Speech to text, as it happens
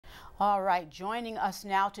All right, joining us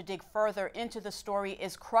now to dig further into the story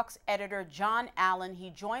is Crux editor John Allen. He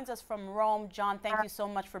joins us from Rome. John, thank you so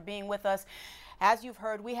much for being with us. As you've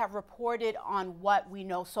heard, we have reported on what we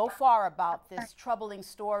know so far about this troubling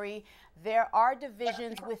story. There are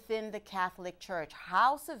divisions within the Catholic Church.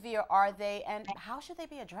 How severe are they, and how should they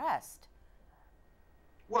be addressed?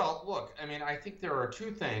 Well, look, I mean, I think there are two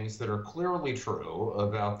things that are clearly true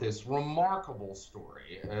about this remarkable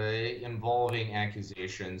story involving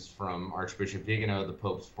accusations from Archbishop Vigano, the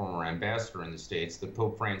Pope's former ambassador in the States, that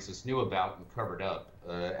Pope Francis knew about and covered up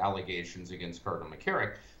allegations against Cardinal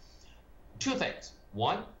McCarrick. Two things.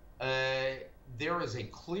 One, there is a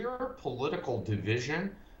clear political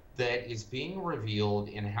division that is being revealed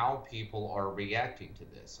in how people are reacting to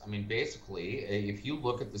this. I mean, basically, if you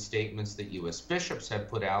look at the statements that U.S. bishops have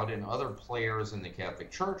put out and other players in the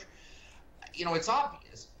Catholic Church, you know, it's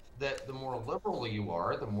obvious that the more liberal you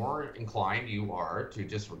are, the more inclined you are to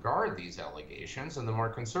disregard these allegations, and the more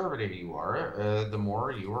conservative you are, the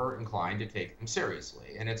more you are inclined to take them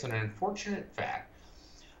seriously. And it's an unfortunate fact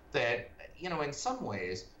that, you know, in some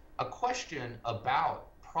ways, a question about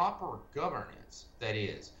proper governance, that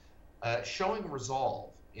is, showing resolve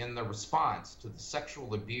in the response to the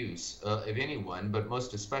sexual abuse of anyone, but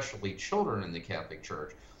most especially children in the Catholic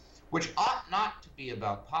Church, which ought not to be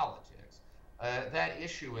about politics. That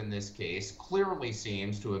issue in this case clearly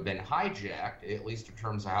seems to have been hijacked, at least in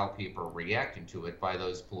terms of how people are reacting to it, by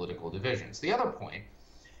those political divisions. The other point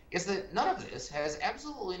is that none of this has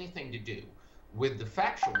absolutely anything to do with the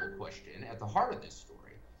factual question at the heart of this story.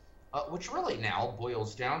 Which really now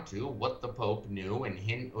boils down to what the Pope knew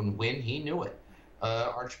and when he knew it.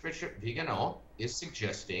 Archbishop Vigano is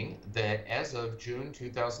suggesting that as of June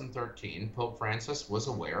 2013, Pope Francis was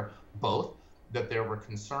aware both that there were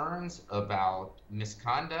concerns about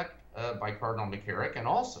misconduct by Cardinal McCarrick, and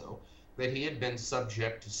also that he had been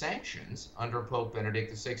subject to sanctions under Pope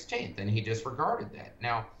Benedict XVI, and he disregarded that.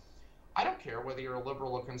 Now, I don't care whether you're a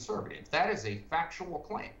liberal or conservative. That is a factual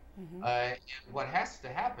claim. And what has to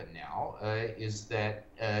happen now is that,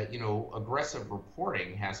 you know, aggressive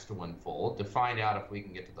reporting has to unfold to find out if we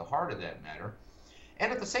can get to the heart of that matter.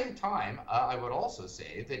 And at the same time, I would also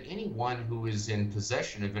say that anyone who is in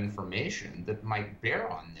possession of information that might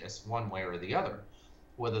bear on this one way or the other,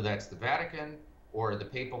 whether that's the Vatican or the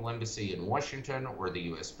Papal Embassy in Washington or the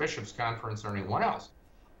U.S. Bishops' Conference or anyone else,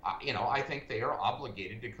 you know, I think they are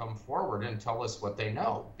obligated to come forward and tell us what they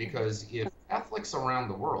know. Because if Catholics around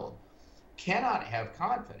the world cannot have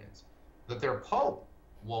confidence that their Pope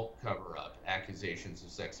won't cover up accusations of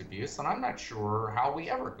sex abuse, then I'm not sure how we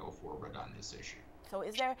ever go forward on this issue. So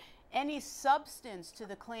is there any substance to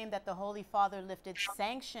the claim that the Holy Father lifted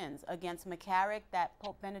sanctions against McCarrick that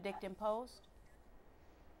Pope Benedict imposed?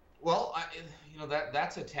 Well, you know,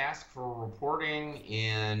 that's a task for reporting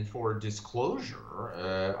and for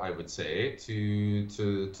disclosure, I would say, to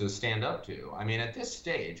stand up to. I mean, at this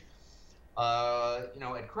stage, you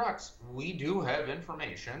know, at Crux, we do have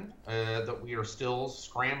information that we are still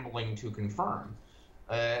scrambling to confirm,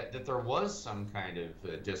 that there was some kind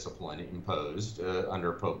of discipline imposed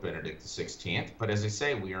under Pope Benedict XVI. But as I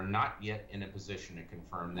say, we are not yet in a position to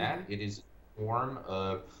confirm that. It is a form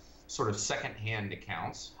of sort of secondhand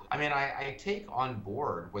accounts. I mean, I take on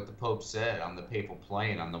board what the Pope said on the papal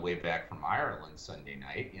plane on the way back from Ireland Sunday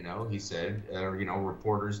night. You know, he said, you know,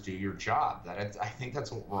 reporters, do your job. I think that's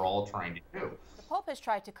what we're all trying to do. The Pope has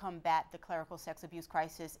tried to combat the clerical sex abuse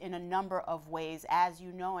crisis in a number of ways, as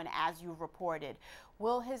you know and as you've reported.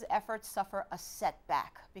 Will his efforts suffer a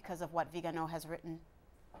setback because of what Vigano has written?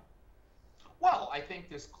 Well, I think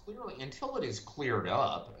this clearly, until it is cleared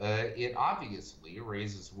up, it obviously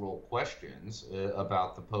raises real questions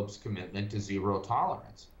about the Pope's commitment to zero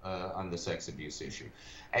tolerance on the sex abuse issue.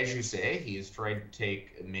 As you say, he has tried to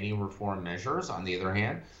take many reform measures. On the other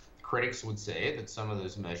hand, critics would say that some of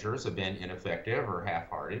those measures have been ineffective or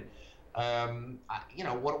half-hearted. You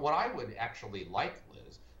know, what I would actually like,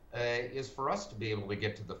 Liz, is for us to be able to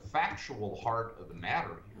get to the factual heart of the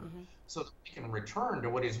matter here, so that we can return to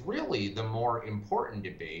what is really the more important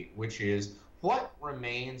debate, which is what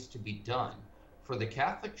remains to be done for the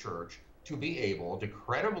Catholic Church to be able to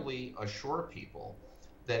credibly assure people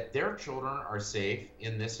that their children are safe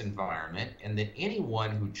in this environment, and that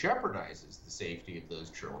anyone who jeopardizes the safety of those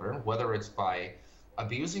children, whether it's by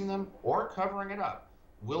abusing them or covering it up,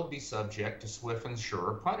 will be subject to swift and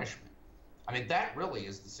sure punishment. I mean, that really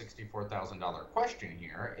is the $64,000 question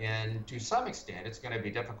here, and to some extent, it's going to be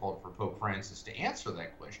difficult for Pope Francis to answer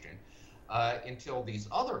that question until these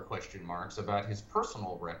other question marks about his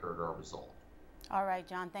personal record are resolved. All right,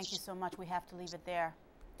 John, thank you so much. We have to leave it there.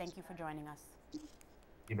 Thank you for joining us.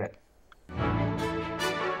 You bet.